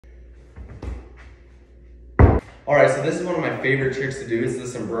All right, so this is one of my favorite tricks to do. It's the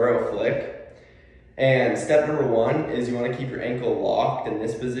Sombrero Flick. And step number one is you want to keep your ankle locked in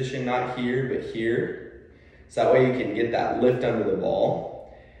this position, not here, but here. So that way you can get that lift under the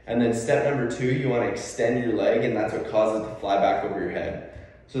ball. And then step number two, you want to extend your leg, and that's what causes it to fly back over your head.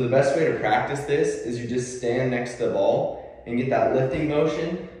 So the best way to practice this is you just stand next to the ball and get that lifting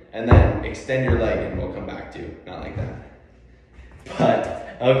motion, and then extend your leg and we'll come back to you. Not like that.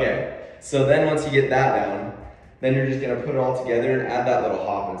 But, okay. So then once you get that down, then you're just gonna put it all together and add that little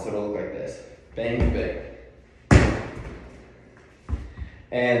hop in, so it'll look like this. Bang, bang.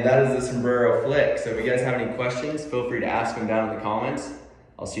 And that is the Sombrero Flick. So if you guys have any questions, feel free to ask them down in the comments.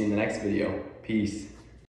 I'll see you in the next video. Peace.